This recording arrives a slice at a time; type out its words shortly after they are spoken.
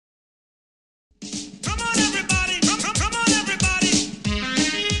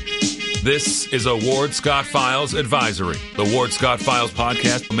This is a Ward Scott Files advisory. The Ward Scott Files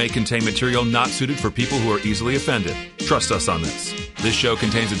podcast may contain material not suited for people who are easily offended. Trust us on this. This show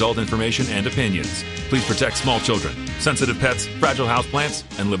contains adult information and opinions. Please protect small children, sensitive pets, fragile houseplants,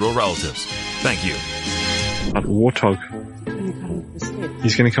 and liberal relatives. Thank you. A warthog.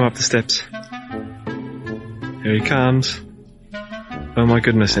 He's going to come up the steps. Here he comes. Oh my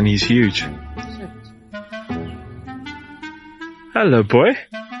goodness, and he's huge. Hello, boy.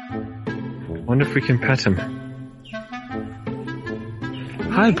 Wonder if we can pet him.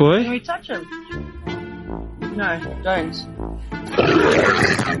 Hi, boy. Can we touch him? No, don't.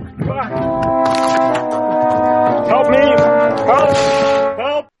 Help me! Help!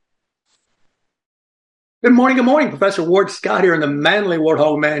 Help! Good morning. Professor Ward Scott here in the manly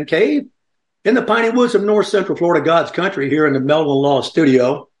Warthog Man Cave in the piney woods of north central Florida, God's country, here in the Melvin Law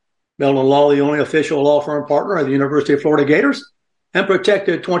Studio. Melvin Law, the only official law firm partner of the University of Florida Gators, and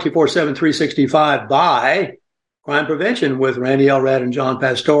protected 24/7, 365 by Crime Prevention with Randy Elrad and John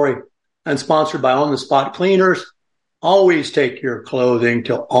Pastore, and sponsored by On the Spot Cleaners. Always take your clothing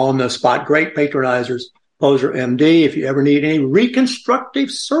to On the Spot. Great patronizers. Poser MD. If you ever need any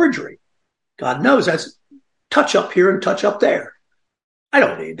reconstructive surgery, God knows that's touch up here and touch up there. I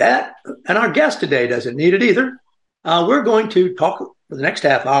don't need that. And our guest today doesn't need it either. We're going to talk for the next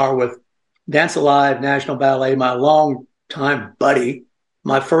half hour with Dance Alive National Ballet, my long-time buddy,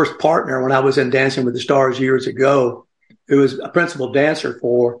 my first partner when I was in Dancing with the Stars years ago, who was a principal dancer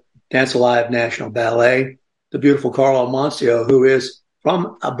for Dance Alive National Ballet, the beautiful Carla Mancio, who is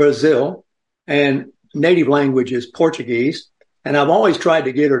from Brazil and native language is Portuguese. And I've always tried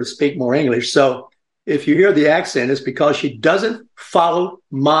to get her to speak more English. So if you hear the accent, it's because she doesn't follow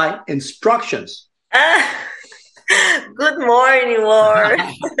my instructions. Good morning, Ward.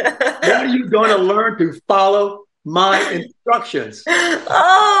 When are you going to learn to follow my instructions?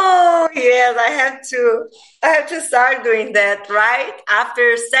 Oh, yes, I have to start doing that, right?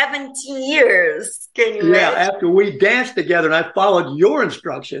 After 17 years. Can you imagine? After we danced together and I followed your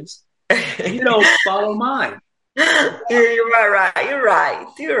instructions, you don't follow mine. You're right.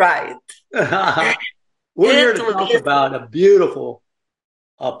 We're here to talk about a beautiful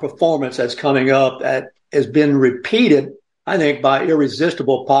performance that's coming up that has been repeated, I think, by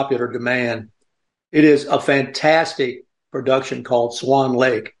irresistible popular demand. It is a fantastic production called Swan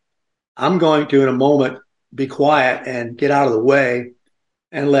Lake. I'm going to, in a moment, be quiet and get out of the way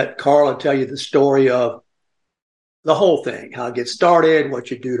and let Carla tell you the story of the whole thing, how it gets started,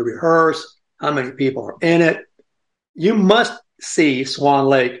 what you do to rehearse, how many people are in it. You must see Swan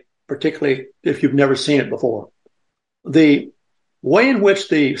Lake, particularly if you've never seen it before. The way in which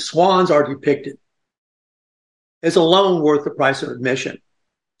the swans are depicted is alone worth the price of admission.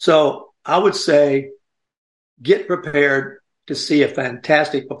 So I would say get prepared to see a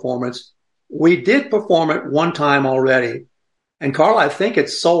fantastic performance. We did perform it one time already. And Carla, I think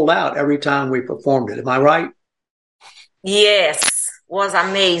it's sold out every time we performed it. Am I right? Yes, was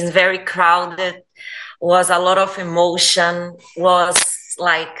amazing, very crowded, was a lot of emotion, was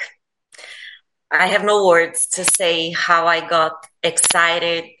like, I have no words to say how I got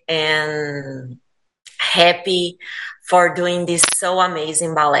excited and happy for doing this so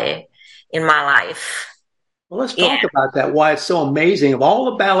amazing ballet in my life. Well, let's talk about that, why it's so amazing. Of all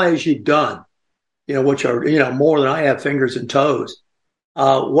the ballets you've done, which are, more than I have fingers and toes,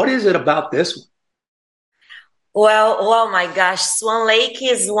 what is it about this one? Well, oh my gosh, Swan Lake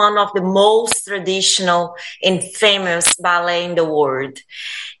is one of the most traditional and famous ballet in the world.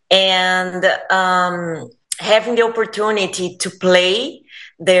 And having the opportunity to play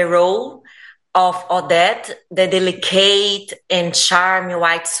the role of Odette, the delicate and charming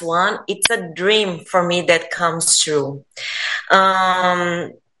white swan, it's a dream for me that comes true.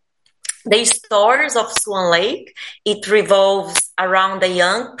 The stories of Swan Lake, it revolves around a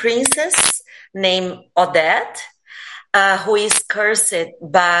young princess named Odette, who is cursed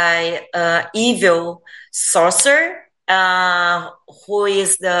by evil sorcerer, who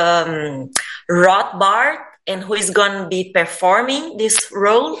is the Rothbard, and who is going to be performing this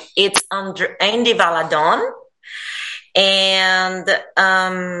role. It's under Andy Valadon. And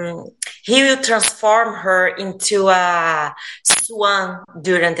he will transform her into a swan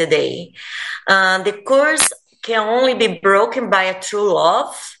during the day. The curse can only be broken by a true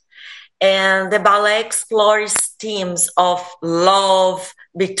love. And the ballet explores themes of love,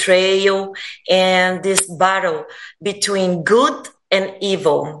 betrayal, and this battle between good and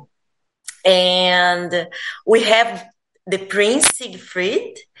evil. And we have the Prince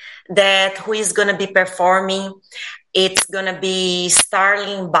Siegfried, who is going to be performing. It's going to be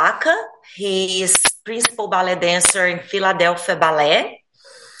Starling Baca. He is principal ballet dancer in Philadelphia Ballet.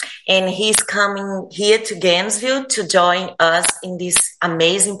 and he's coming here to Gainesville to join us in this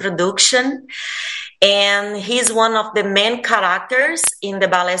amazing production. And he's one of the main characters in the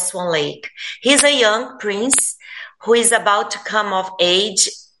ballet Swan Lake. He's a young prince who is about to come of age,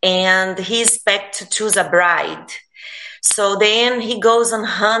 and he expects to choose a bride. So then he goes on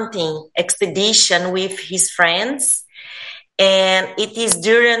hunting expedition with his friends. And it is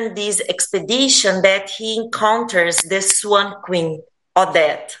during this expedition that he encounters the Swan Queen,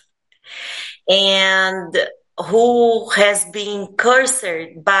 Odette, and who has been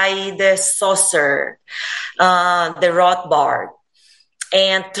cursed by the sorcerer, the Rothbard,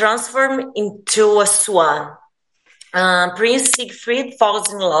 and transformed into a swan. Prince Siegfried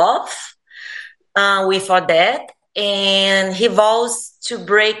falls in love with Odette, and he vows to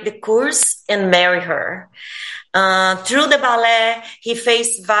break the curse and marry her. Through the ballet, he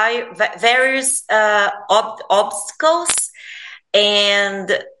faced various obstacles,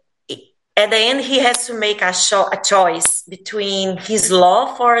 and at the end, he has to make a choice between his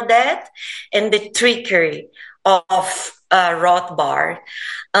love for that and the trickery of Rothbard.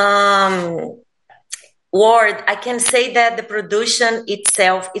 I can say that the production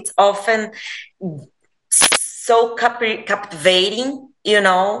itself, it's often so captivating,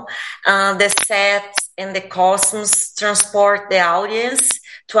 the sets and the costumes transport the audience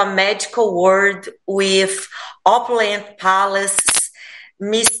to a magical world with opulent palaces,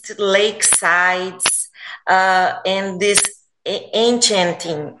 mist lakesides, and these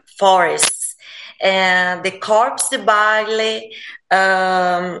enchanting forests. And the Corps de Ballet,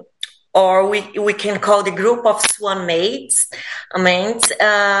 or we can call the group of swan maids,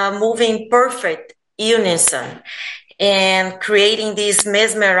 moving perfect unison and creating these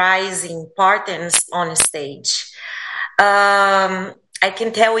mesmerizing patterns on stage. I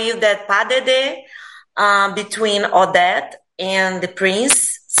can tell you that pas de deux between Odette and the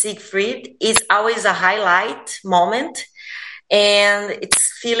Prince Siegfried is always a highlight moment, and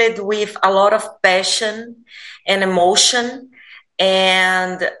it's filled with a lot of passion and emotion.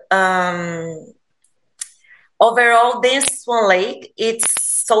 And overall, Dance Swan Lake, it's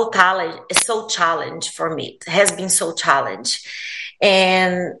so challenge for me. It has been so challenge,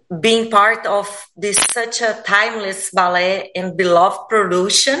 and being part of this such a timeless ballet and beloved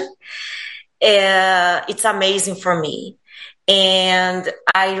production, it's amazing for me. And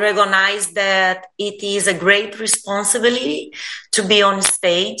I recognize that it is a great responsibility to be on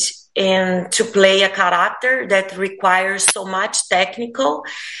stage and to play a character that requires so much technical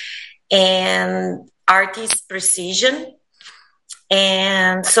and artist precision.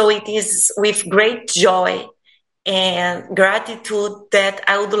 And so it is with great joy and gratitude that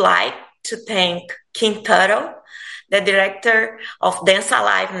I would like to thank Kim Tuttle, the director of Dance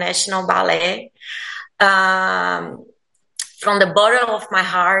Alive National Ballet, from the bottom of my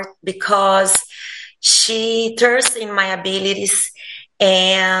heart, because she trusts in my abilities,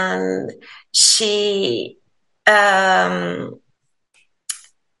 and she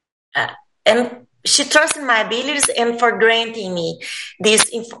trusts in my abilities and for granting me this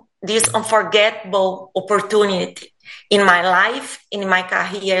unforgettable opportunity in my life, in my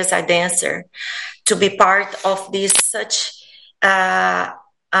career as a dancer, to be part of this such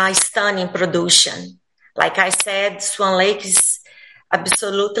stunning production. Like I said, Swan Lake is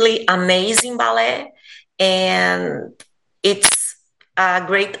absolutely amazing ballet, and it's a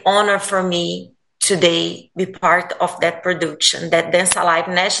great honor for me today be part of that production that Dance Alive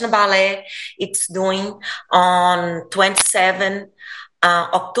National Ballet it's doing on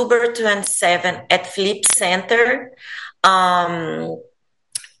October 27 at Phillips Center at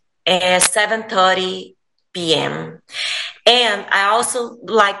 7:30 p.m. And I also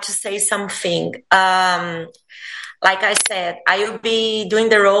like to say something. Like I said, I will be doing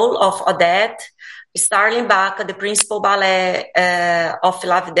the role of Odette. Starling Baca, the principal ballet of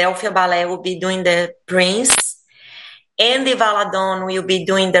Philadelphia Ballet, will be doing the Prince. Andy Valadon will be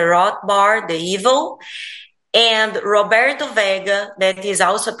doing the Rothbard, the Evil. And Roberto Vega, that is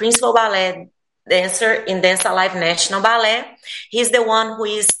also a principal ballet dancer in Dance Alive National Ballet. He's the one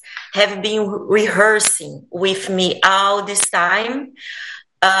who have been rehearsing with me all this time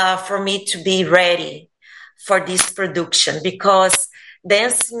for me to be ready for this production, because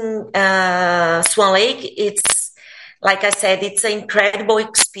dancing Swan Lake, it's, like I said, it's an incredible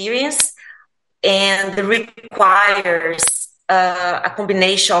experience and requires a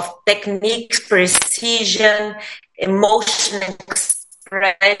combination of technique, precision, emotion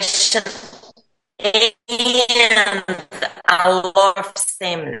expression, and a lot of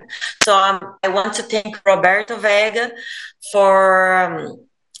stamina. So I want to thank Roberto Vega for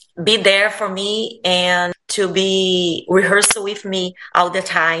be there for me and to be rehearsal with me all the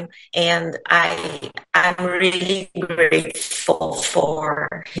time. And I'm really grateful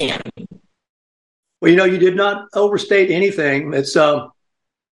for him. Well, you did not overstate anything. It's a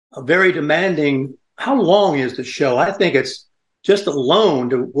very demanding. How long is the show? I think it's just alone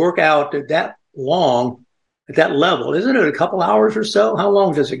to work out that long at that level. Isn't it a couple hours or so? How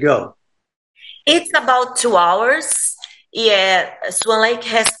long does it go? It's about 2 hours. Yeah, Swan Lake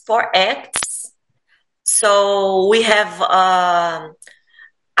has 4 acts. So we have,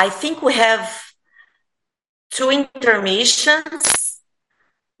 I think we have 2 intermissions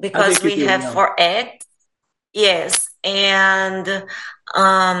because we have 4 acts. Yes. And,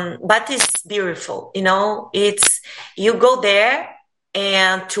 but it's beautiful, you go there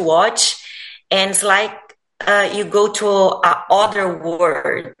and to watch, and it's like, you go to other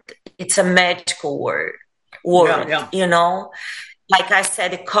world. It's a magical world, Like I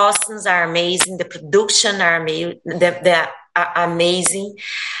said, the costumes are amazing. The production are amazing. They're amazing.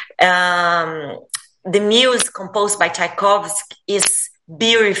 The music composed by Tchaikovsky is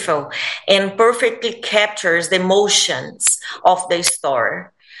beautiful and perfectly captures the emotions of the story.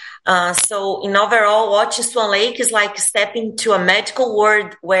 So in overall, watching Swan Lake is like stepping into a magical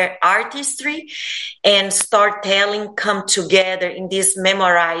world where artistry and storytelling come together in this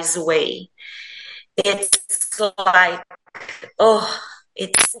memorized way. It's like,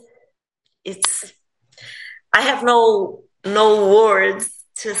 it's, I have no words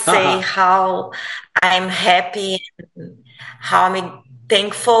to say how I'm happy and how I'm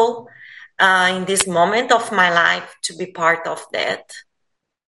thankful in this moment of my life to be part of that.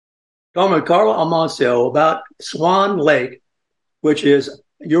 Talking with Carla Amancio about Swan Lake, which is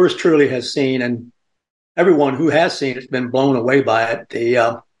yours truly has seen, and everyone who has seen it's been blown away by it.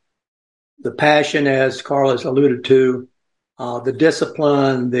 The passion, as Carla has alluded to, the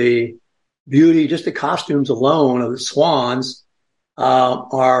discipline, the beauty, just the costumes alone of the swans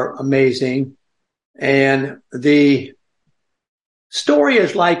are amazing. And the story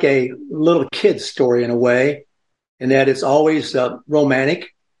is like a little kid's story in a way, in that it's always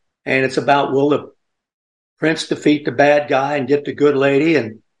romantic. And it's about, will the prince defeat the bad guy and get the good lady?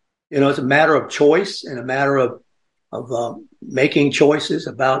 And, it's a matter of choice and a matter of making choices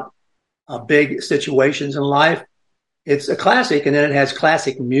about big situations in life. It's a classic, and then it has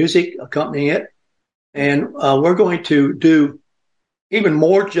classic music accompanying it. And we're going to do even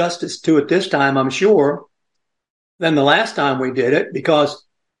more justice to it this time, I'm sure, than the last time we did it, because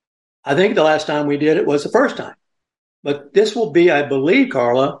I think the last time we did it was the first time. But this will be, I believe,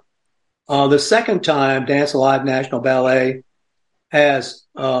 Carla, the second time Dance Alive National Ballet has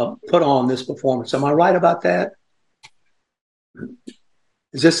put on this performance. Am I right about that?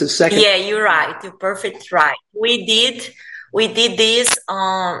 Is this the second? Yeah, you're right. You're perfect right. We did this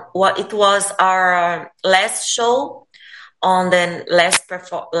it was our last show on the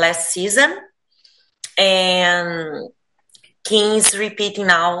last season, and King's repeating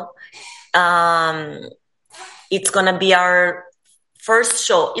now. It's gonna be our first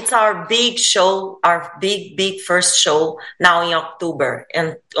show. It's our big show, our big first show now in October.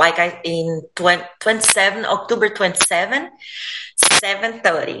 And in 27, October 27,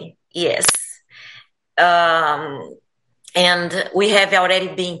 7:30. Yes. And we have already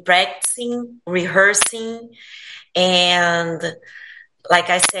been practicing, rehearsing. And like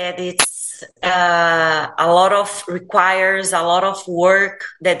I said, it's requires a lot of work,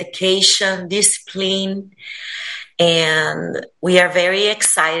 dedication, discipline. And we are very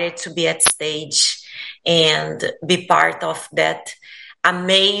excited to be at stage and be part of that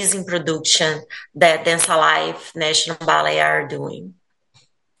amazing production that Dance Alive National Ballet are doing.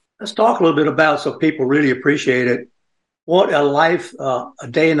 Let's talk a little bit about, so people really appreciate it, what a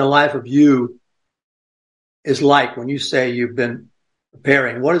day in the life of you is like when you say you've been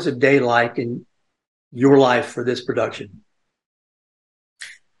preparing. What is a day like in your life for this production?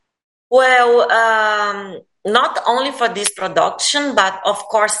 Well, not only for this production, but of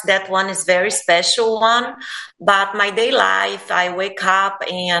course that one is very special one. But my day life, I wake up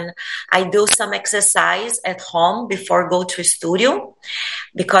and I do some exercise at home before I go to a studio,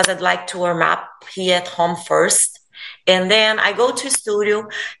 because I'd like to warm up here at home first. And then I go to studio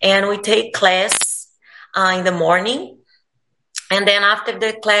and we take class in the morning. And then after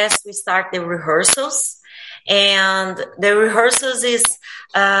the class, we start the rehearsals. And the rehearsals is,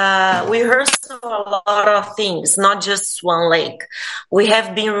 we rehearse a lot of things, not just Swan Lake. We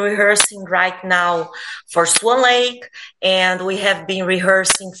have been rehearsing right now for Swan Lake, and we have been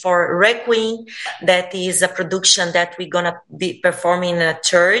rehearsing for Requiem. That is a production that we're going to be performing in a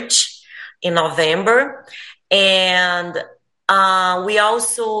church in November. And We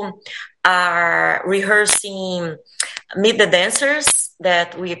also are rehearsing Meet the Dancers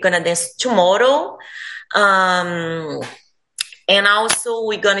that we're going to dance tomorrow. And also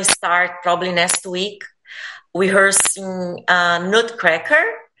we're going to start probably next week rehearsing Nutcracker.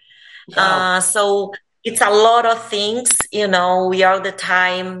 Wow. So it's a lot of things, we are all the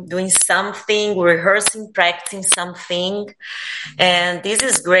time doing something, rehearsing, practicing something. And this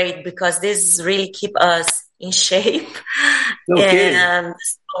is great because this really keep us in shape. Okay. And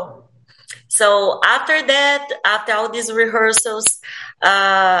so after that, after all these rehearsals,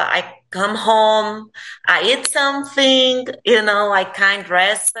 I come home, I eat something, I kind of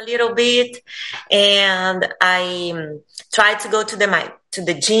rest a little bit, and I try to go to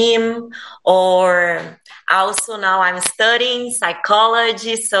the gym, or also now I'm studying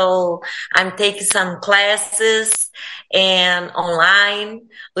psychology, so I'm taking some classes and online,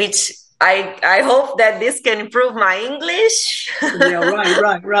 which I hope that this can improve my English.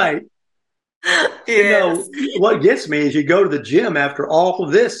 Yeah, right. Yes. What gets me is you go to the gym after all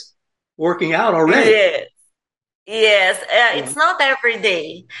of this working out already. Yes. Yeah. It's not every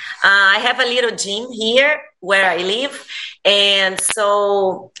day. I have a little gym here where I live, and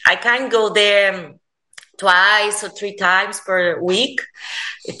so I can go there twice or three times per week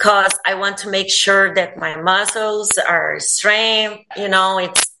because I want to make sure that my muscles are strength,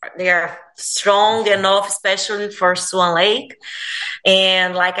 they are strong enough, especially for Swan Lake.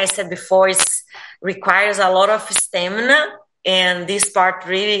 And like I said before, it requires a lot of stamina. And this part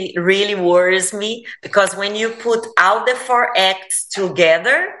really, really worries me because when you put all the 4 acts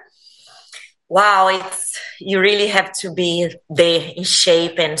together, wow, you really have to be there in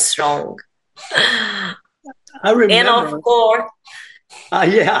shape and strong. I remember. And of course,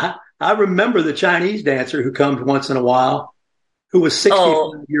 I remember the Chinese dancer who comes once in a while, who was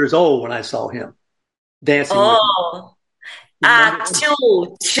 65 years old when I saw him dancing.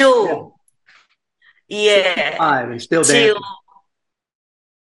 Chu. Yeah. And still dancing.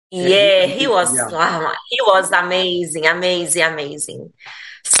 Yeah, he was amazing.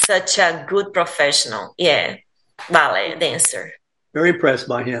 Such a good professional. Yeah. Ballet dancer. Very impressed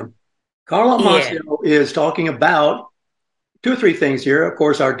by him. Carla Moncio is talking about 2 or 3 things here. Of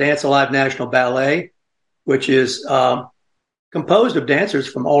course, our Dance Alive National Ballet, which is composed of dancers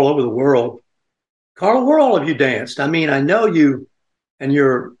from all over the world. Carla, where all of you danced? I mean, I know you and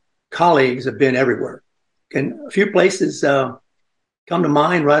your colleagues have been everywhere. Can a few places come to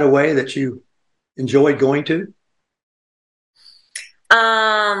mind right away that you enjoyed going to?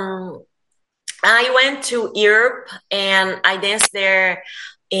 I went to Europe and I danced there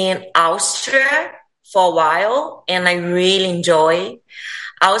in Austria for a while, and I really enjoy.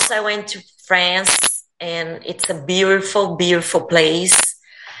 Also, I went to France, and it's a beautiful, beautiful place.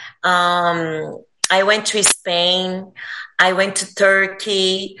 I went to Spain. I went to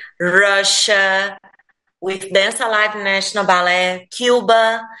Turkey, Russia, with Dance Alive National Ballet,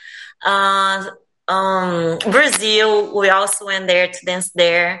 Cuba, Brazil. We also went there to dance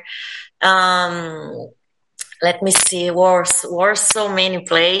there. Let me see. Were so many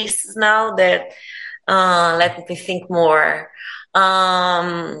places now that let me think more.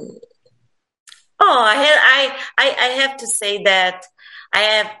 I have to say that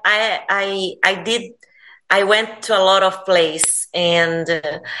I went to a lot of places, and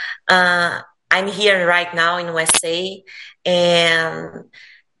I'm here right now in USA, and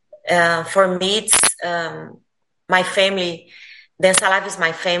for me it's my family. Dance Alive is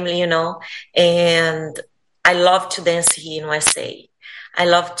my family, and I love to dance here in USA. I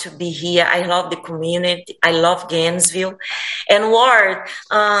love to be here. I love the community. I love Gainesville. And Ward,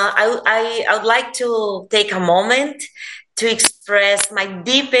 I would like to take a moment to express my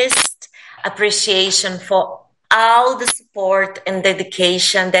deepest appreciation for all the support and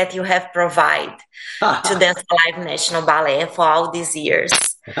dedication that you have provided to Dance Alive National Ballet for all these years.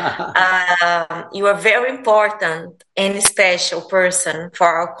 You are a very important and special person for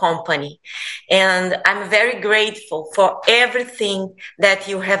our company. And I'm very grateful for everything that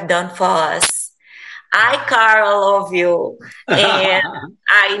you have done for us. Carl, love you. And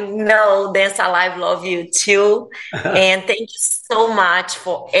I know Dance Alive love you too. And thank you so much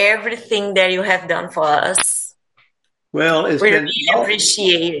for everything that you have done for us. Well, we really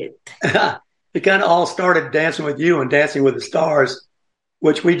appreciate it. It kind of all started dancing with you and Dancing with the Stars,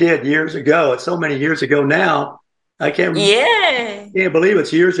 which we did years ago. It's so many years ago now. I can't believe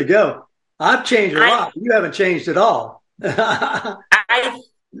it's years ago. I've changed a lot. You haven't changed at all. I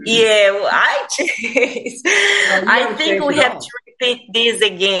changed. I think we have to repeat this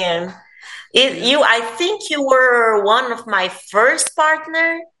again. I think you were one of my first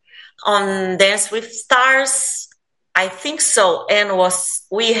partner on Dance with Stars. I think so. And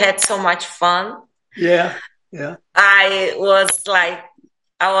we had so much fun. Yeah. Yeah. I was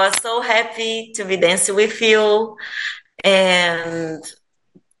so happy to be dancing with you. And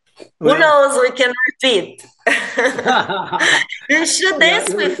who knows, we can repeat. You should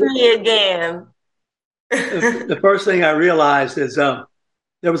dance with me again. The first thing I realized is there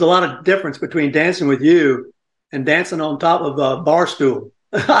was a lot of difference between dancing with you and dancing on top of a bar stool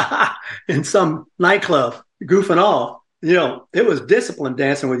in some nightclub, goofing off. You know, it was disciplined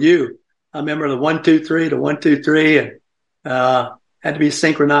dancing with you. I remember the 1, 2, 3, the 1, 2, 3, and had to be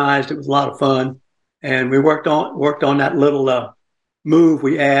synchronized. It was a lot of fun, and we worked on that little move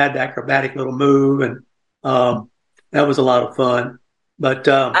we had, acrobatic little move, and that was a lot of fun. But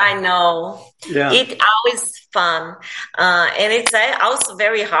I know, yeah, it's always fun, and it's also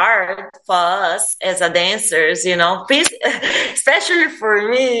very hard for us as a dancers, you know, especially for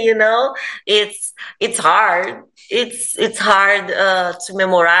me, you know, it's hard. It's hard to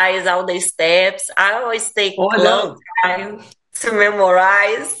memorize all the steps. I always take a long time to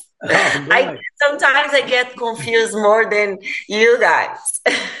memorize. Sometimes I get confused more than you guys.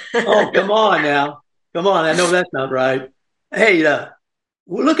 Oh, come on now. Come on. I know that's not right. Hey,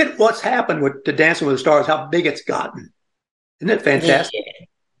 look at what's happened with the Dancing with the Stars, how big it's gotten. Isn't it fantastic?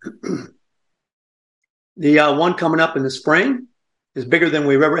 Yeah. The one coming up in the spring is bigger than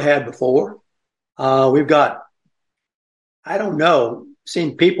we've ever had before. We've got, I don't know,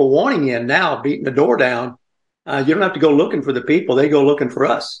 seen people wanting in now, beating the door down. You don't have to go looking for the people. They go looking for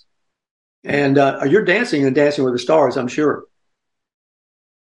us. And you're dancing and Dancing with the Stars, I'm sure.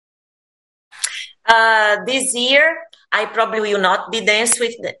 This year, I probably will not be dancing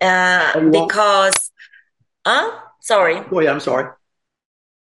with because. Sorry. Oh yeah, I'm sorry.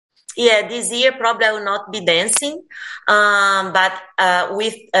 Yeah, this year probably I will not be dancing, but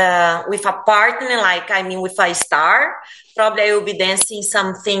with a partner, with a star, probably I will be dancing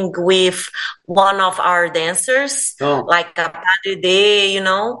something with one of our dancers, like a pas de deux, you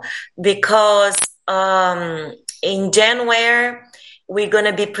know, because in January we're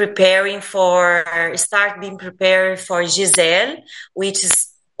gonna be start being prepared for Giselle, which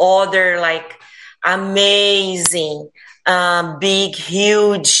is other amazing, big,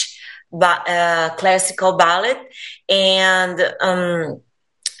 huge classical ballet, and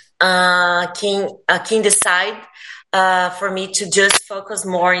King decide for me to just focus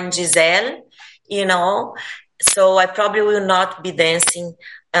more in Giselle, you know. So I probably will not be dancing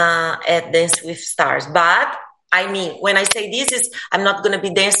at Dance with Stars, but I mean, when I say I'm not going to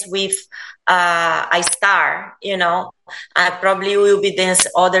be dancing with a star, you know. I probably will be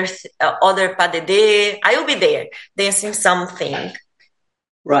dancing other pas de deux. I will be there dancing something.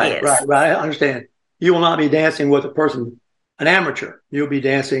 Right. I understand. You will not be dancing with an amateur. You'll be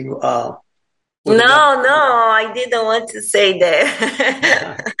dancing. No, I didn't want to say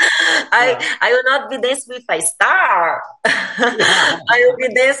that. I will not be dancing with a star. I will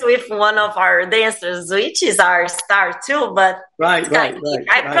be dancing with one of our dancers, which is our star too. But right.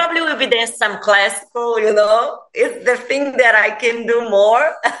 I probably will be dancing some classical. You know, it's the thing that I can do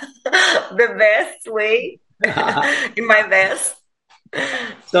more, the best way, in my best.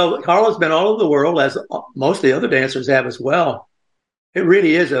 So Carla's been all over the world, as most of the other dancers have as well. It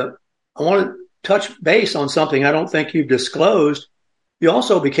really is I want to touch base on something I don't think you've disclosed. You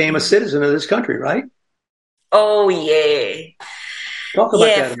also became a citizen of this country, right? Oh, yeah. Talk about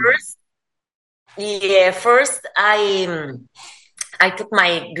that. First I took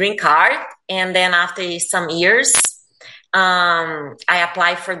my green card, and then after some years, I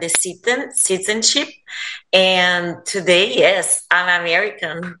applied for the citizenship, and today, yes, I'm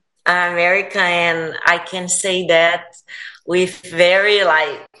American, and I can say that with very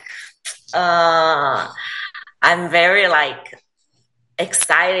I'm very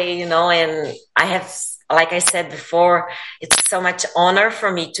excited, you know, and I have, like I said before, it's so much honor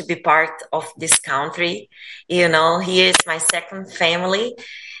for me to be part of this country. You know, here is my second family,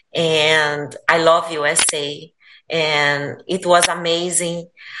 and I love USA. And it was amazing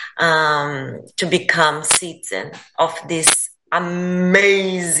to become citizen of this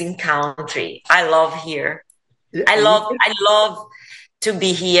amazing country. I love here. I love to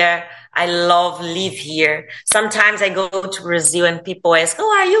be here. I love live here. Sometimes I go to Brazil and people ask, "Oh,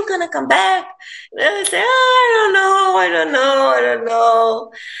 are you gonna come back?" And I say, "Oh, I don't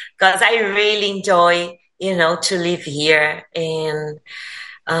know," because I really enjoy, you know, to live here and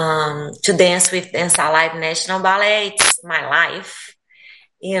to dance with Dance Alive National Ballet. It's my life,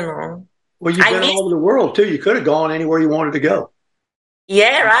 you know. Well, you've been all over the world too. You could have gone anywhere you wanted to go.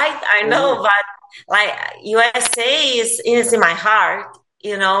 Yeah, right. I know, but USA is in my heart,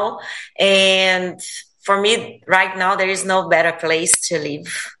 you know, and for me right now, there is no better place to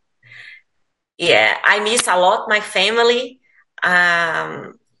live. Yeah, I miss a lot my family.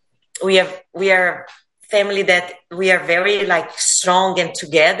 We are family that we are very like strong and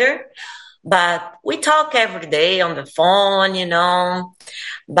together, but we talk every day on the phone,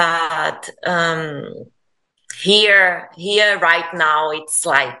 but here right now, it's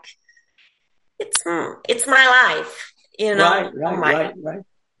like it's my life, Right.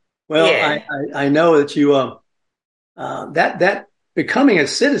 Well, yeah. I know that you that becoming a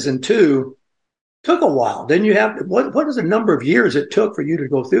citizen too took a while. Didn't you have what is the number of years it took for you to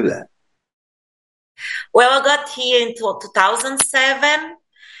go through that? Well, I got here in 2007,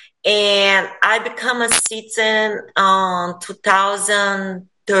 and I become a citizen on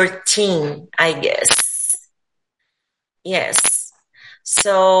 2013, I guess. Yes.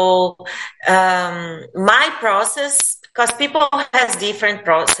 So my process, because people has different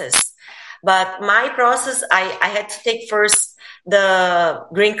process, but my process, I had to take first the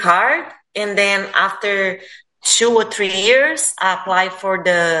green card, and then after 2 or 3 years, I applied for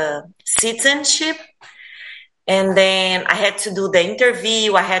the citizenship. And then I had to do the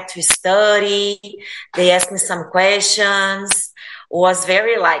interview. I had to study. They asked me some questions. Was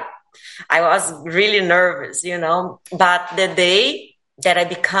very like, I was really nervous, But the day that I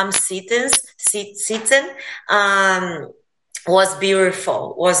become citizen, was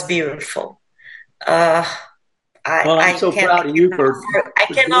beautiful. Well, I'm so proud of you I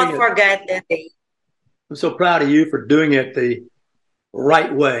cannot forget that day. I'm so proud of you for doing it the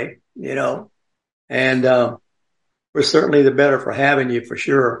right way, and we're certainly the better for having you for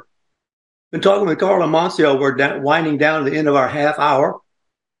sure. Been talking with Carla Moncio. We're winding down to the end of our half hour,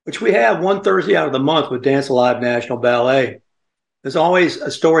 which we have one Thursday out of the month with Dance Alive National Ballet. There's always a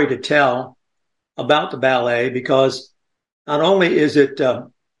story to tell about the ballet because not only is it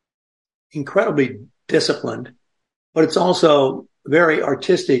incredibly disciplined, but it's also very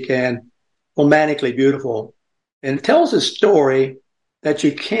artistic and romantically beautiful. And it tells a story that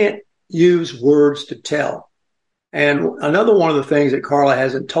you can't use words to tell. And another one of the things that Carla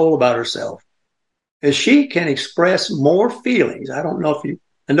hasn't told about herself is she can express more feelings. I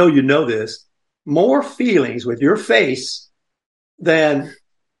know you know this, more feelings with your face than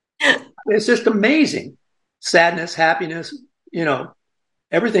it's just amazing. Sadness, happiness,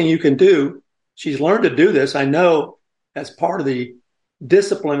 everything you can do. She's learned to do this. I know as part of the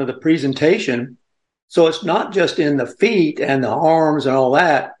discipline of the presentation. So it's not just in the feet and the arms and all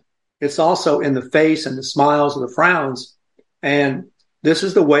that. It's also in the face and the smiles and the frowns. And this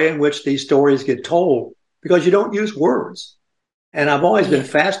is the way in which these stories get told because you don't use words. And I've always been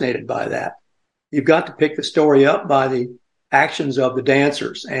fascinated by that. You've got to pick the story up by the actions of the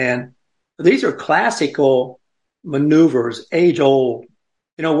dancers. And these are classical maneuvers, age old.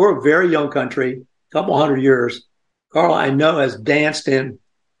 We're a very young country, a couple hundred years. Carla, I know, has danced in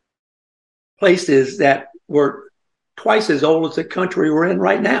places that were twice as old as the country we're in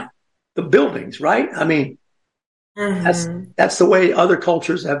right now. The buildings, right? I mean, that's the way other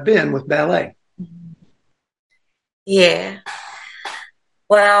cultures have been with ballet. Yeah.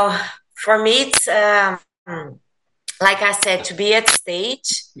 Well, for me, it's like I said, to be at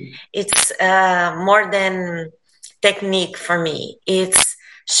stage, it's more than technique for me. It's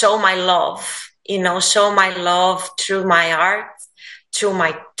show my love, show my love through my art, through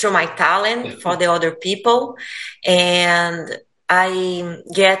my talent for the other people. And I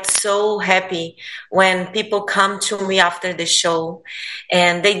get so happy when people come to me after the show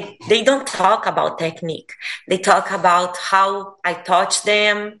and they don't talk about technique. They talk about how I touch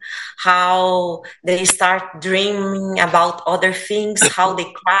them, how they start dreaming about other things, how they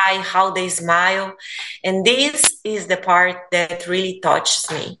cry, how they smile. And this is the part that really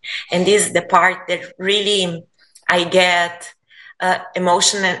touches me. And this is the part that really I get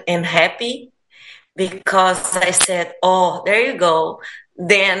emotional and happy. Because I said, oh, there you go.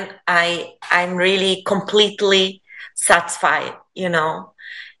 Then I'm really completely satisfied,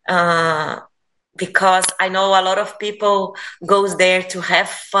 because I know a lot of people goes there to have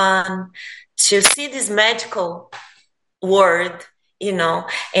fun, to see this magical world,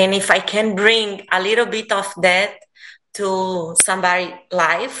 and if I can bring a little bit of that to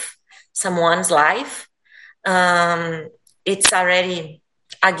someone's life, it's already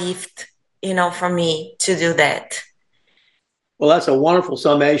a gift. For me to do that. Well, that's a wonderful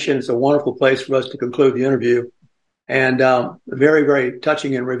summation. It's a wonderful place for us to conclude the interview. And very, very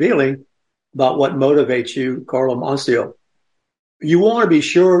touching and revealing about what motivates you, Carla Moncio. You want to be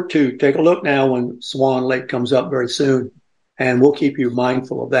sure to take a look now when Swan Lake comes up very soon, and we'll keep you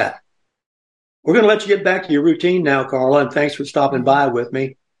mindful of that. We're going to let you get back to your routine now, Carla, and thanks for stopping by with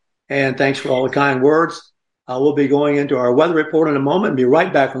me. And thanks for all the kind words. We'll be going into our weather report in a moment and be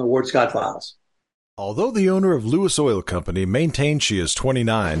right back on the Ward Scott Files. Although the owner of Lewis Oil Company maintains she is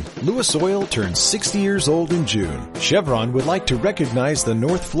 29, Lewis Oil turns 60 years old in June. Chevron would like to recognize the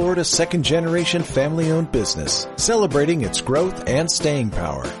North Florida second-generation family-owned business, celebrating its growth and staying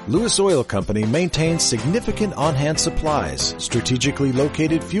power. Lewis Oil Company maintains significant on-hand supplies, strategically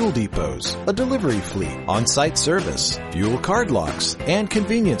located fuel depots, a delivery fleet, on-site service, fuel card locks, and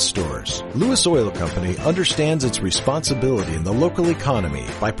convenience stores. Lewis Oil Company understands its responsibility in the local economy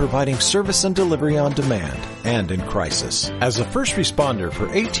by providing service and delivery on demand and in crisis. As a first responder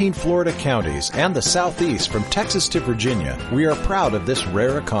for 18 Florida counties and the Southeast from Texas to Virginia, we are proud of this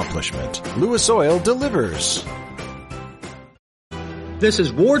rare accomplishment. Lewis Oil delivers. This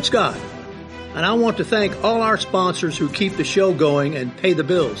is Ward Scott, and I want to thank all our sponsors who keep the show going and pay the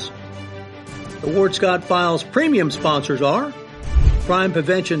bills. The Ward Scott Files premium sponsors are Crime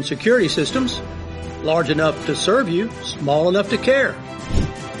Prevention Security Systems, large enough to serve you, small enough to care.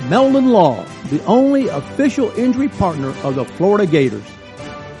 Meldon Law, the only official injury partner of the Florida Gators.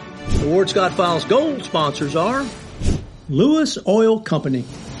 The Ward Scott Files Gold sponsors are Lewis Oil Company,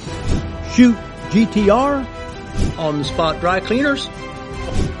 Shoot GTR, On the Spot Dry Cleaners,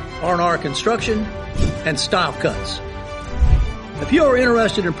 R&R Construction, and Style Cuts. If you are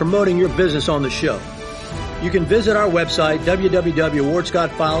interested in promoting your business on the show, you can visit our website,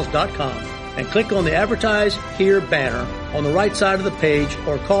 www.wardscottfiles.com, and click on the Advertise Here banner on the right side of the page,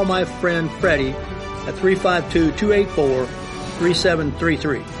 or call my friend Freddie at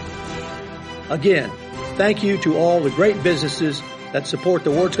 352-284-3733. Again, thank you to all the great businesses that support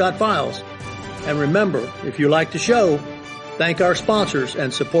the Ward Scott Files. And remember, if you like the show, thank our sponsors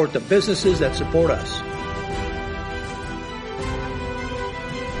and support the businesses that support us.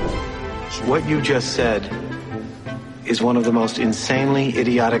 What you just said is one of the most insanely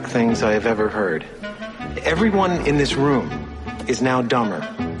idiotic things I have ever heard. Everyone in this room is now dumber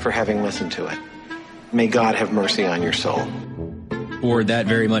for having listened to it. May God have mercy on your soul. Ward, that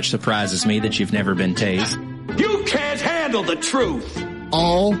very much surprises me that you've never been tased. You can't handle the truth.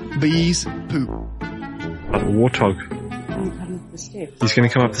 All these poop. A warthog. He's going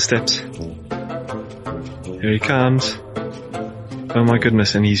to come up the steps. Here he comes. Oh my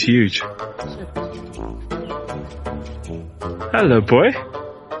goodness, and he's huge. Hello, boy.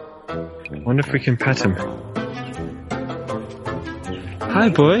 Wonder if we can pet him. Hi,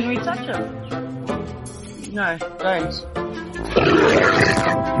 boy. Can we touch him? No, don't.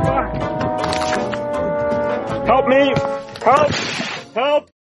 Help me! Help! Help!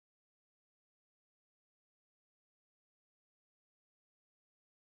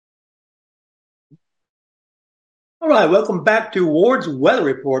 All right, welcome back to Ward's Weather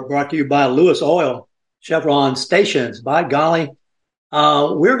Report, brought to you by Lewis Oil, Chevron stations. By golly,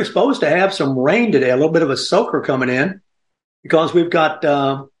 we're supposed to have some rain today, a little bit of a soaker coming in, because we've got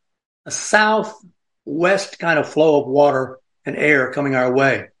a southwest kind of flow of water and air coming our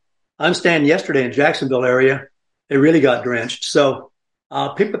way. I'm standing yesterday in Jacksonville area. They really got drenched. So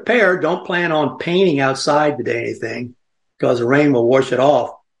be prepared. Don't plan on painting outside today, anything, because the rain will wash it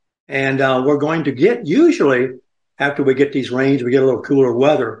off. And we're going to get, usually after we get these rains, we get a little cooler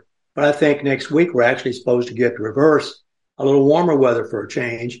weather. But I think next week we're actually supposed to get the reverse, a little warmer weather for a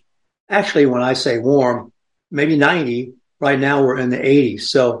change. Actually, when I say warm, maybe 90. Right now we're in the 80s.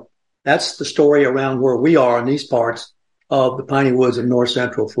 So that's the story around where we are in these parts of the piney woods of north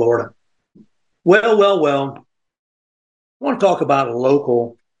central Florida. Well. I want to talk about a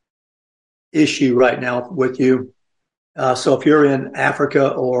local issue right now with you. So if you're in Africa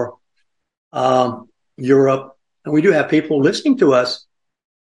or Europe, and we do have people listening to us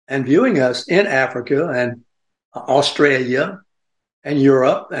and viewing us in Africa and Australia and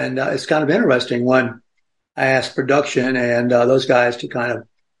Europe. And it's kind of interesting when I ask production and those guys to kind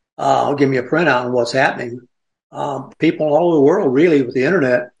of give me a printout on what's happening. People all over the world, really, with the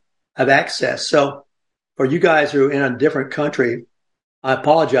internet, have access. So for you guys who are in a different country, I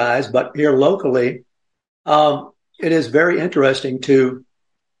apologize, but here locally, it is very interesting to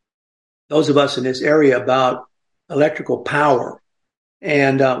those of us in this area about electrical power.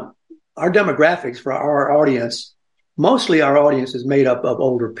 And our demographics for our audience, mostly our audience is made up of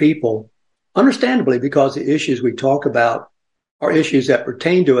older people, understandably, because the issues we talk about are issues that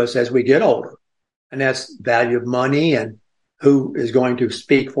pertain to us as we get older. And that's value of money and who is going to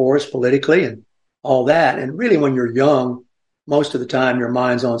speak for us politically and all that. And really, when you're young, most of the time your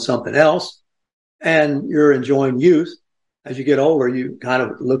mind's on something else and you're enjoying youth. As you get older, you kind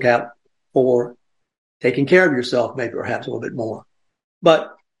of look out for taking care of yourself, maybe perhaps a little bit more.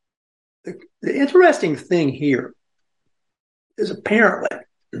 But the interesting thing here is apparently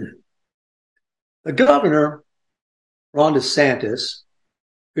The governor, Ron DeSantis,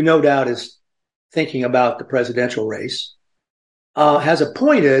 who no doubt is thinking about the presidential race, has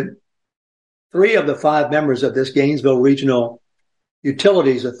appointed 3 of the 5 members of this Gainesville Regional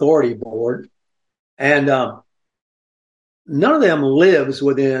Utilities Authority Board, and none of them lives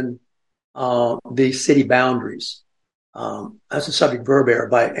within the city boundaries. That's a subject verb error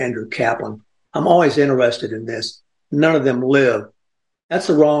by Andrew Kaplan. I'm always interested in this. None of them live. That's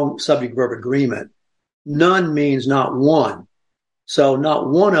the wrong subject verb agreement. None means not one. So not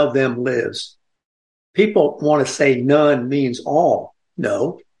one of them lives. People want to say none means all.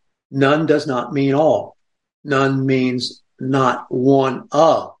 No, none does not mean all. None means not one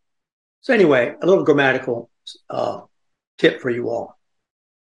of. So anyway, a little grammatical tip for you all.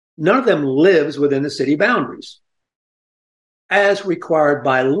 None of them lives within the city boundaries, as required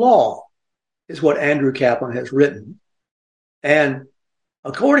by law, is what Andrew Kaplan has written. And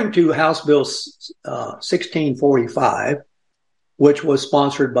according to House Bill 1645, which was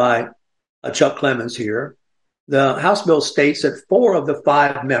sponsored by Chuck Clemens here, the House bill states that 4 of the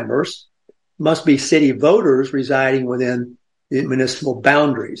 5 members must be city voters residing within the municipal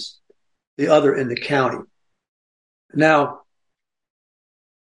boundaries, the other in the county. Now,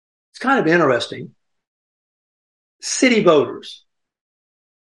 it's kind of interesting. City voters.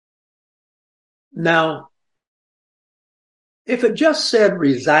 Now, if it just said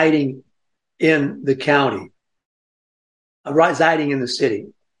residing in the county, residing in the city,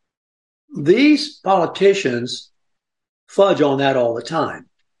 these politicians fudge on that all the time,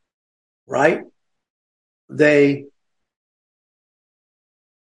 right? They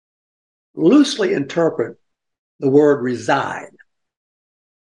loosely interpret the word reside.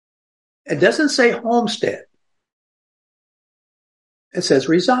 It doesn't say homestead. It says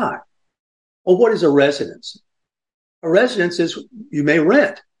reside. Well, what is a residence? A residence is you may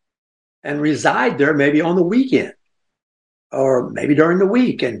rent and reside there maybe on the weekend or maybe during the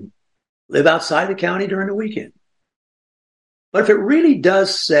week and live outside the county during the weekend. But if it really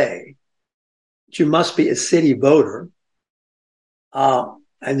does say that you must be a city voter and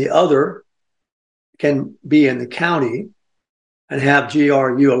the other can be in the county and have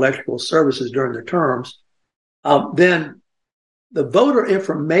GRU electrical services during their terms, then the voter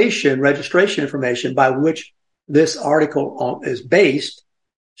information, registration information by which this article is based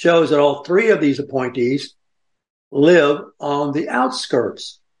shows that all 3 of these appointees live on the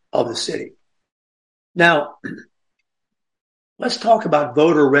outskirts of the city. Now, let's talk about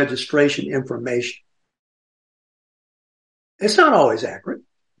voter registration information. It's not always accurate.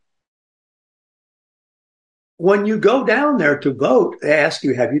 When you go down there to vote, they ask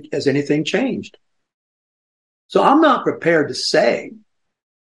you, has anything changed? So I'm not prepared to say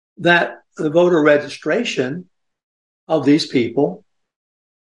that the voter registration of these people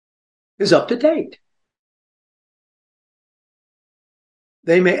is up to date.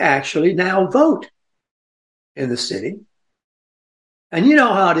 They may actually now vote in the city. And you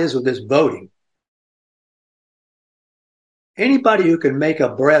know how it is with this voting. Anybody who can make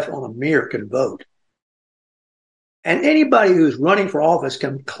a breath on a mirror can vote. And anybody who's running for office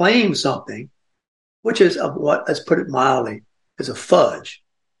can claim something, which is what, let's put it mildly, is a fudge.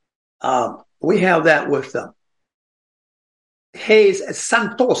 We have that with Hayes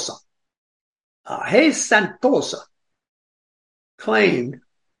Santosa. Hayes Santosa claimed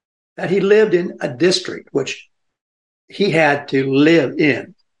that he lived in a district which he had to live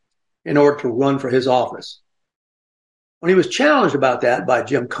in order to run for his office. When he was challenged about that by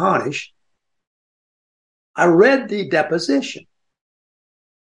Jim Cornish, I read the deposition.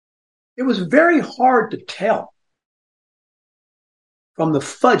 It was very hard to tell from the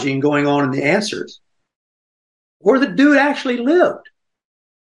fudging going on in the answers where the dude actually lived.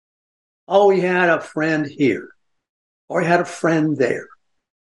 Oh, he had a friend here, or he had a friend there,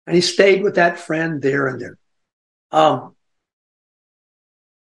 and he stayed with that friend there and there.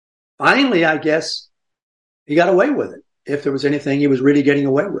 Finally, I guess he got away with it, if there was anything he was really getting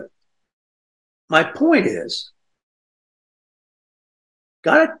away with. My point is,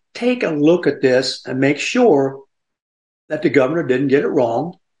 got to take a look at this and make sure that the governor didn't get it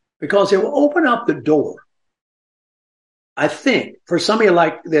wrong, because it will open up the door, I think, for somebody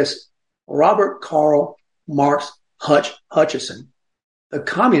like this Robert Carl Marx Hutchison, the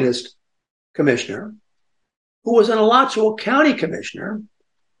communist commissioner, who was an Alachua County commissioner,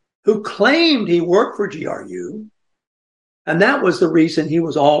 who claimed he worked for GRU, and that was the reason he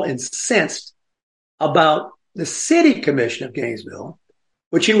was all incensed about the city commission of Gainesville,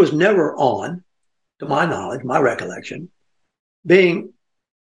 which he was never on, to my knowledge, my recollection, being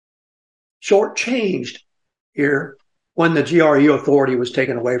shortchanged here when the GRU authority was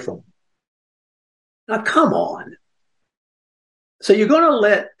taken away from him. Now, come on. So you're going to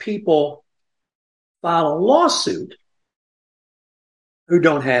let people file a lawsuit who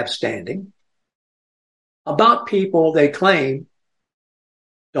don't have standing about people they claim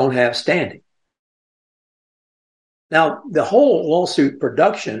don't have standing. Now, the whole lawsuit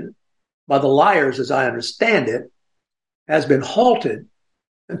production by the liars, as I understand it, has been halted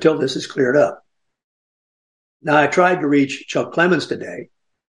until this is cleared up. Now, I tried to reach Chuck Clemens today,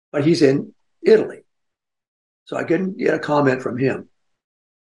 but he's in Italy, so I couldn't get a comment from him.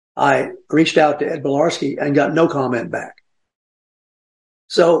 I reached out to Ed Bilarski and got no comment back.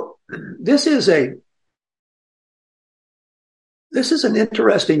 So this is an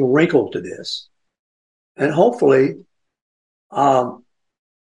interesting wrinkle to this. And hopefully, the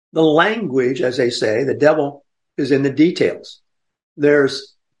language, as they say, the devil is in the details.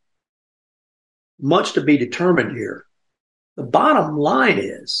 There's much to be determined here. The bottom line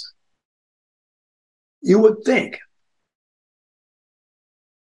is, you would think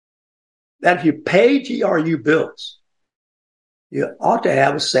that if you pay GRU bills, you ought to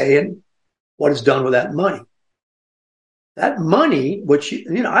have a say in what is done with that money. That money, which,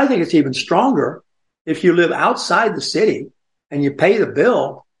 I think it's even stronger if you live outside the city and you pay the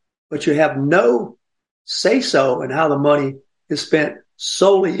bill, but you have no say-so in how the money is spent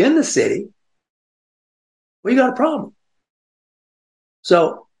solely in the city. Well, you got a problem.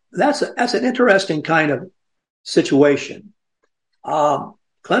 So that's an interesting kind of situation.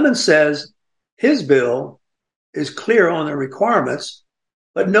 Clemens says his bill is clear on the requirements,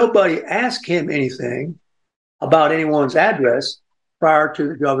 but nobody asked him anything about anyone's address prior to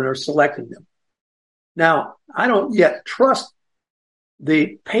the governor selecting them. Now, I don't yet trust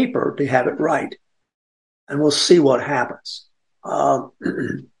the paper to have it right, and we'll see what happens.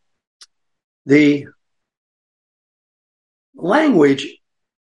 The language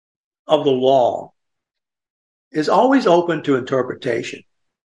of the law is always open to interpretation.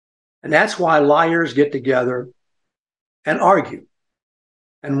 And that's why liars get together and argue.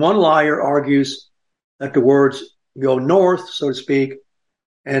 And one liar argues that the words go north, so to speak,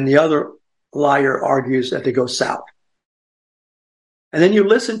 and the other liar argues that they go south. And then you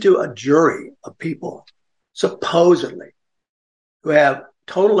listen to a jury of people, supposedly, who have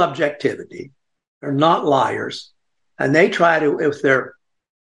total objectivity. They're not liars. And they try to, with their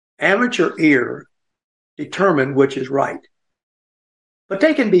amateur ear, determine which is right. But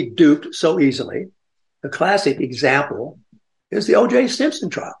they can be duped so easily. The classic example is the O.J. Simpson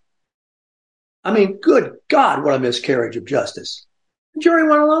trial. I mean, good God, what a miscarriage of justice. The jury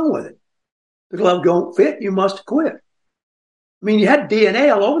went along with it. The glove don't fit, you must quit. I mean, you had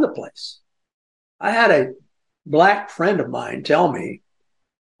DNA all over the place. I had a black friend of mine tell me,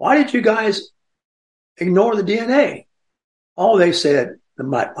 why did you guys ignore the DNA? Oh, they said,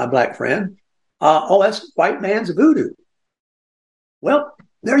 my black friend, that's white man's voodoo. Well,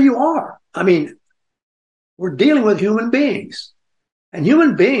 there you are. I mean, we're dealing with human beings. And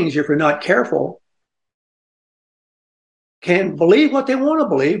human beings, if you're not careful, can believe what they want to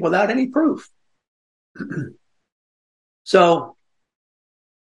believe without any proof. So,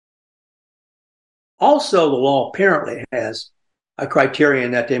 also the law apparently has a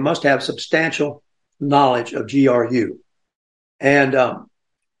criterion that they must have substantial knowledge of GRU. And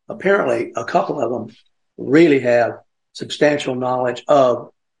apparently a couple of them really have substantial knowledge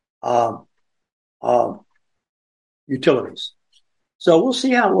of utilities. So we'll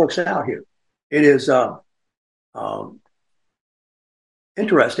see how it works out here. It is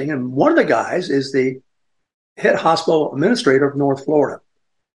interesting. And one of the guys is the head hospital administrator of North Florida.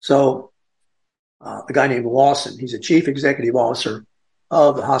 So a guy named Lawson, he's a chief executive officer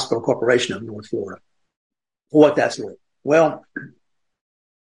of the Hospital Corporation of North Florida. What that's like. Well,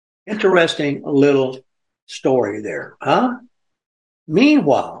 interesting little story there, huh?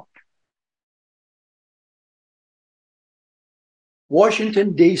 Meanwhile,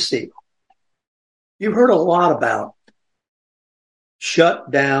 Washington, D.C. You've heard a lot about shut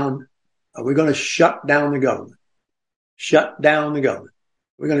down. Are we going to shut down the government? Shut down the government.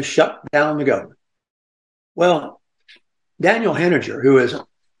 We're going to shut down the government. Well, Daniel Henninger, who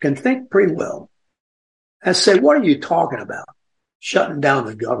can think pretty well, has said, what are you talking about? Shutting down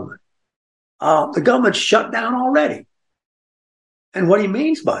the government. The government's shut down already. And what he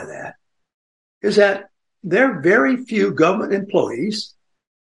means by that is that there are very few government employees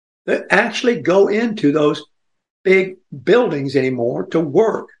that actually go into those big buildings anymore to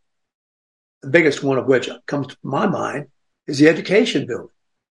work. The biggest one of which comes to my mind is the education building,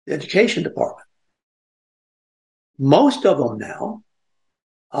 the education department. Most of them now,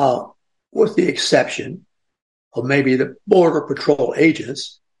 with the exception of maybe the Border Patrol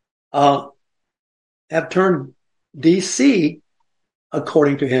agents, have turned D.C.,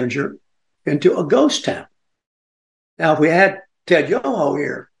 according to Henninger, into a ghost town. Now, if we had Ted Yoho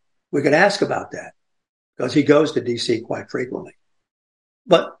here, we could ask about that because he goes to D.C. quite frequently.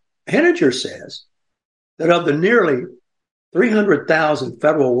 But Henninger says that of the nearly 300,000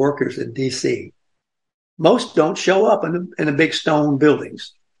 federal workers in D.C., most don't show up in the big stone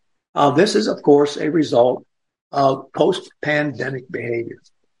buildings. This is, of course, a result of post-pandemic behavior.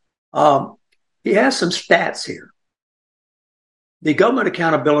 He has some stats here. The Government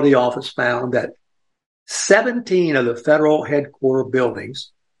Accountability Office found that 17 of the federal headquarters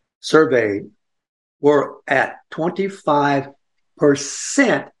buildings surveyed were at 25%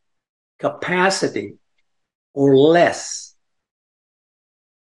 capacity or less.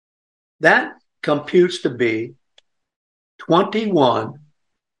 That computes to be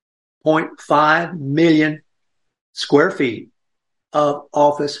 21.5 million square feet of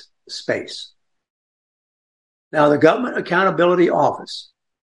office space. Now, the Government Accountability Office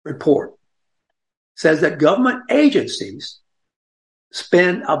report says that government agencies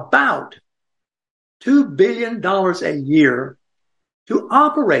spend about $2 billion a year to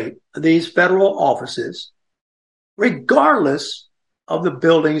operate these federal offices, regardless of the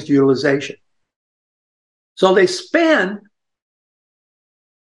building's utilization. So they spend,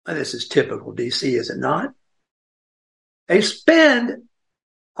 and this is typical DC, is it not? They spend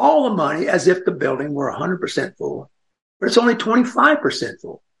all the money as if the building were 100% full, but it's only 25%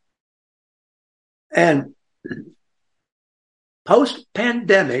 full. And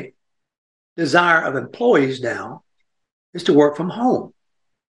post-pandemic desire of employees now is to work from home.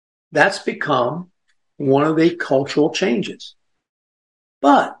 That's become one of the cultural changes.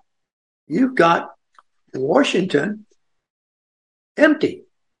 But you've got Washington empty,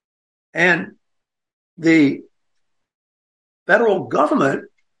 and the federal government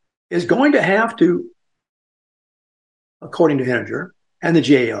is going to have to, according to Henninger and the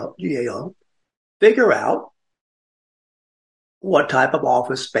GAO, figure out what type of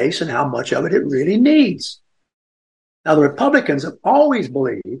office space and how much of it really needs. Now, the Republicans have always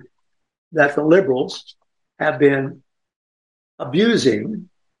believed that the liberals have been abusing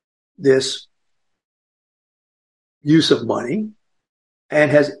this use of money,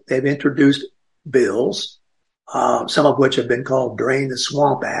 and they've introduced bills, some of which have been called Drain the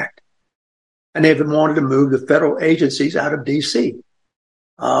Swamp Act, and they've wanted to move the federal agencies out of D.C.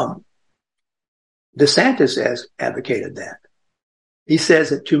 DeSantis has advocated that. He says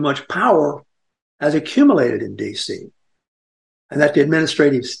that too much power has accumulated in D.C. and that the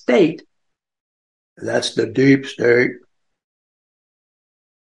administrative state, that's the deep state,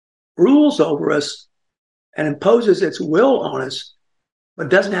 rules over us and imposes its will on us, but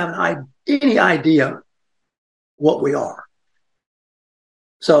doesn't have any idea what we are.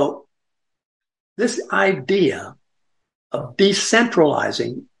 So this idea of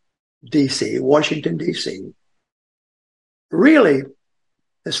decentralizing D.C., Washington, D.C., really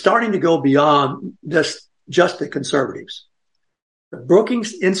is starting to go beyond just the conservatives. The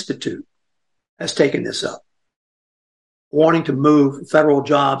Brookings Institute has taken this up, wanting to move federal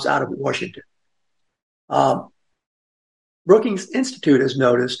jobs out of Washington. Brookings Institute has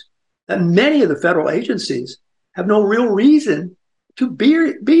noticed that many of the federal agencies have no real reason to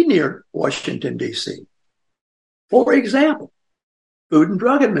be near Washington, D.C. For example, Food and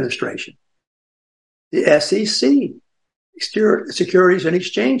Drug Administration, the SEC, Securities and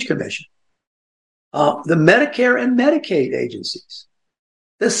Exchange Commission, the Medicare and Medicaid agencies,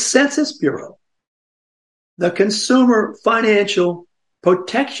 the Census Bureau, the Consumer Financial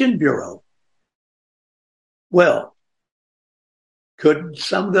Protection Bureau. Well, could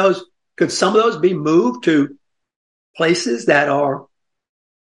some of those be moved to places that are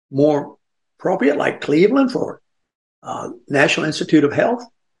more appropriate, like Cleveland for National Institute of Health?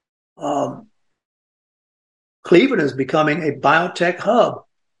 Cleveland is becoming a biotech hub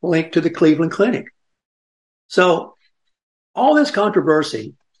linked to the Cleveland Clinic. So all this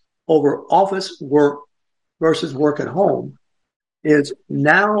controversy over office work versus work at home is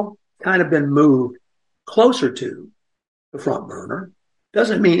now kind of been moved closer to the front burner.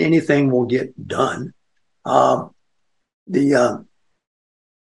 Doesn't mean anything will get done. The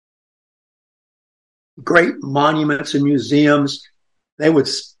great monuments and museums, they would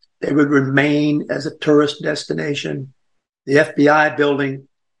remain as a tourist destination. The FBI building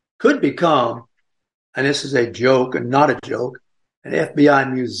could become, and this is a joke and not a joke, an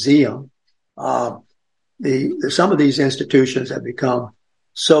FBI museum. Some of these institutions have become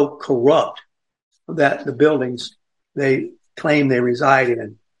so corrupt that the buildings they claim they reside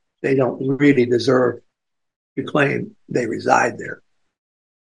in, they don't really deserve to claim they reside there.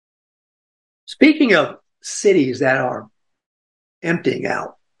 Speaking of cities that are emptying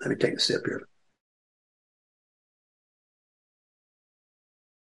out, let me take a sip here.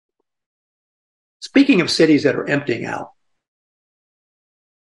 Speaking of cities that are emptying out,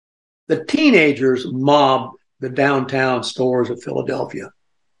 the teenagers mobbed the downtown stores of Philadelphia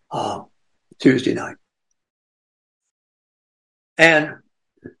Tuesday night. And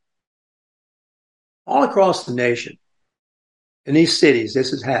all across the nation, in these cities,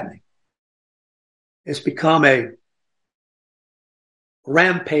 this is happening. It's become a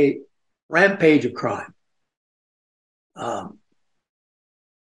rampage of crime. The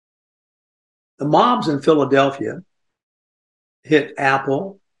mobs in Philadelphia hit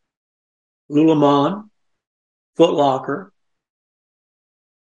Apple, Lululemon, Foot Locker.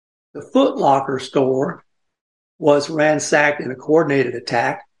 The Foot Locker store was ransacked in a coordinated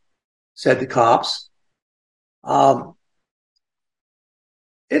attack, said the cops.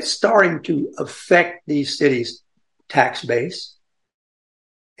 It's starting to affect these cities' tax base.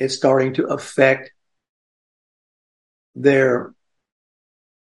 It's starting to affect their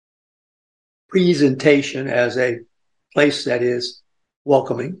presentation as a place that is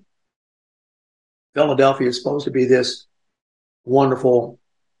welcoming. Philadelphia is supposed to be this wonderful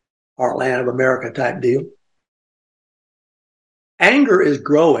heartland of America type deal. Anger is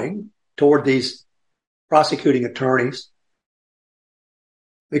growing toward these prosecuting attorneys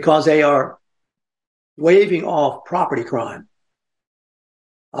because they are waving off property crime.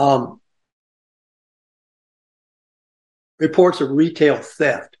 Reports of retail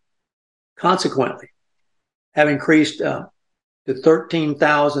theft, consequently, have increased to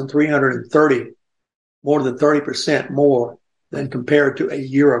 13,330, more than 30% more than compared to a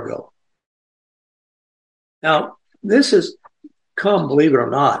year ago. Now, this has come, believe it or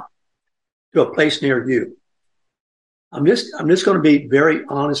not, to a place near you. I'm just going to be very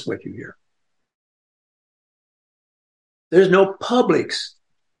honest with you here. There's no Publix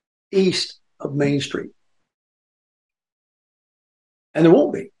east of Main Street. And there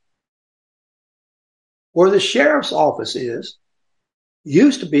won't be. Where the sheriff's office is,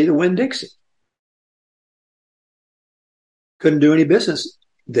 used to be the Winn-Dixie. Couldn't do any business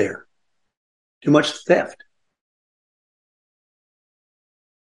there. Too much theft.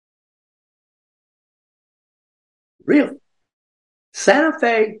 Really? Santa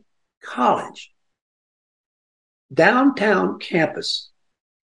Fe College, downtown campus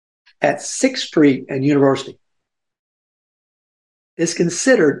at 6th Street and University, is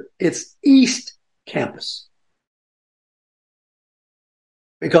considered its East Campus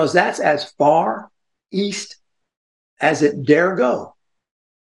because that's as far east as it dare go.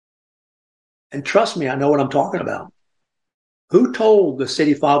 And trust me, I know what I'm talking about. Who told the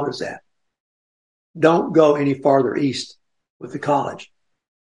city fathers that? Don't go any farther east with the college.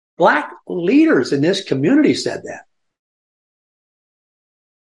 Black leaders in this community said that.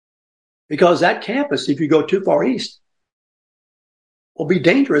 Because that campus, if you go too far east, will be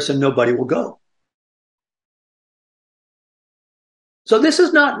dangerous and nobody will go. So this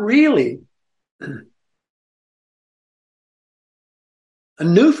is not really a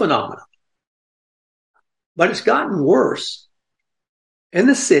new phenomenon, but it's gotten worse in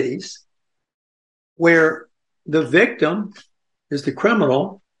the cities where the victim is the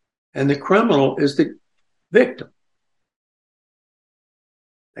criminal and the criminal is the victim.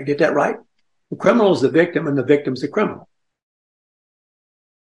 Did I get that right? The criminal is the victim and the victim's the criminal.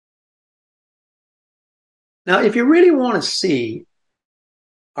 Now, if you really want to see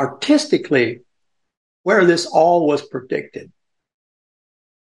artistically where this all was predicted,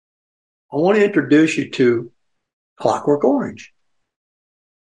 I want to introduce you to Clockwork Orange.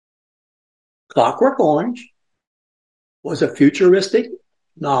 Clockwork Orange was a futuristic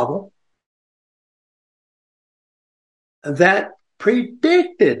novel that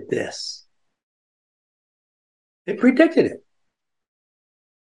predicted this. It predicted it.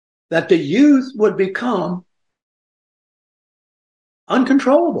 That the youth would become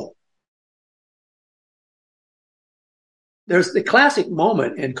uncontrollable. There's the classic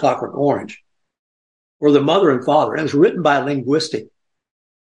moment in Clockwork Orange where the mother and father, and it was written by a linguistic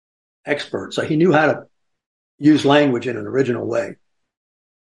expert, so he knew how to use language in an original way.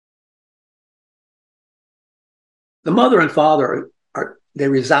 The mother and father they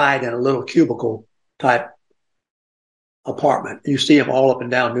reside in a little cubicle type apartment. You see them all up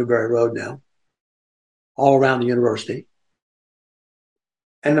and down Newberry Road now, all around the university.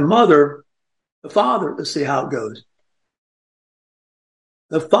 And the father, let's see how it goes.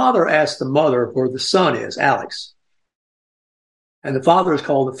 The father asks the mother where the son is, Alex. And the father is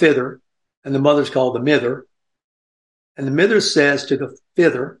called the fither, and the mother is called the mither. And the mither says to the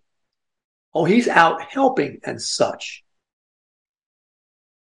fither, Oh, he's out helping and such.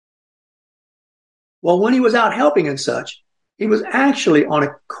 Well, when he was out helping and such, he was actually on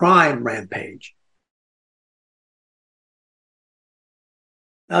a crime rampage.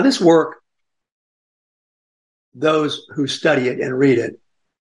 Now, this work, those who study it and read it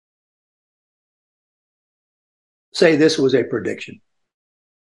say this was a prediction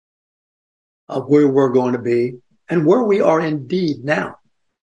of where we're going to be and where we are indeed now.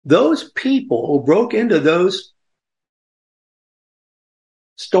 Those people who broke into those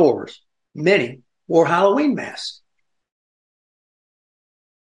stores, many wore Halloween masks.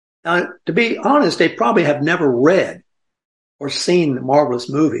 Now, to be honest, they probably have never read or seen the marvelous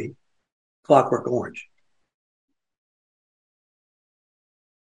movie Clockwork Orange.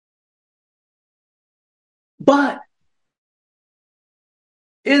 But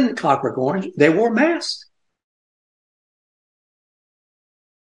in Clockwork Orange, they wore masks.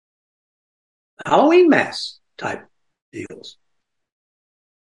 Halloween mask type deals.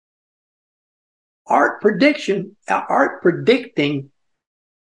 Art predicting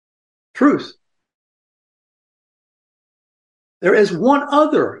truth. There is one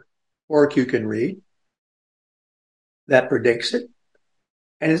other work you can read that predicts it,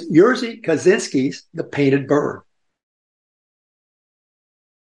 and it's Jerzy Kosinski's The Painted Bird.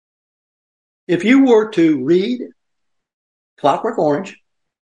 If you were to read Clockwork Orange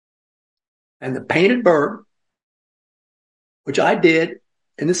and The Painted Bird, which I did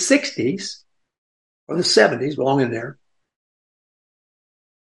in the 60s or the 70s, belong in there,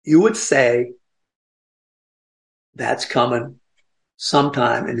 you would say that's coming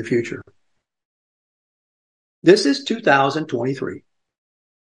sometime in the future. This is 2023.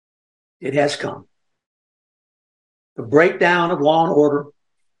 It has come. The breakdown of law and order,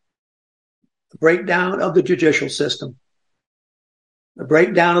 the breakdown of the judicial system, the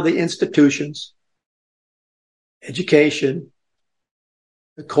breakdown of the institutions, education,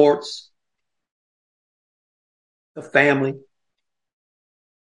 the courts, the family,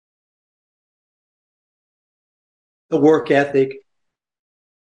 the work ethic.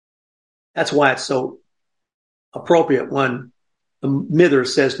 That's why it's so appropriate when the mither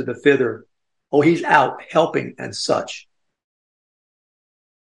says to the fither, oh, he's out helping and such.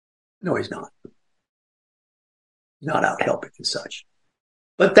 No, he's not. He's not out helping and such.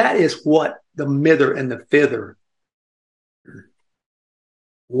 But that is what the mither and the fither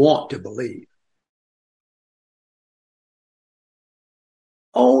want to believe.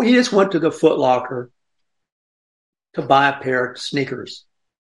 Oh, he just went to the Foot Locker to buy a pair of sneakers.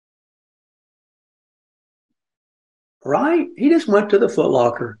 Right? He just went to the Foot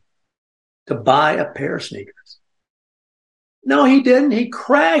Locker to buy a pair of sneakers. No, he didn't. He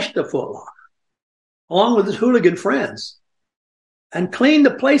crashed the Foot Locker along with his hooligan friends and cleaned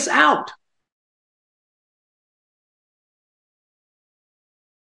the place out.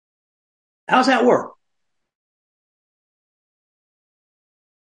 How's that work?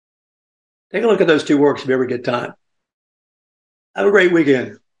 Take a look at those two works if you ever get time. Have a great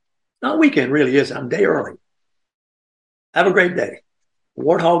weekend. Not weekend, really is. I'm day early. Have a great day.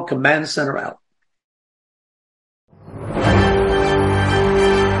 Warthog Command Center out.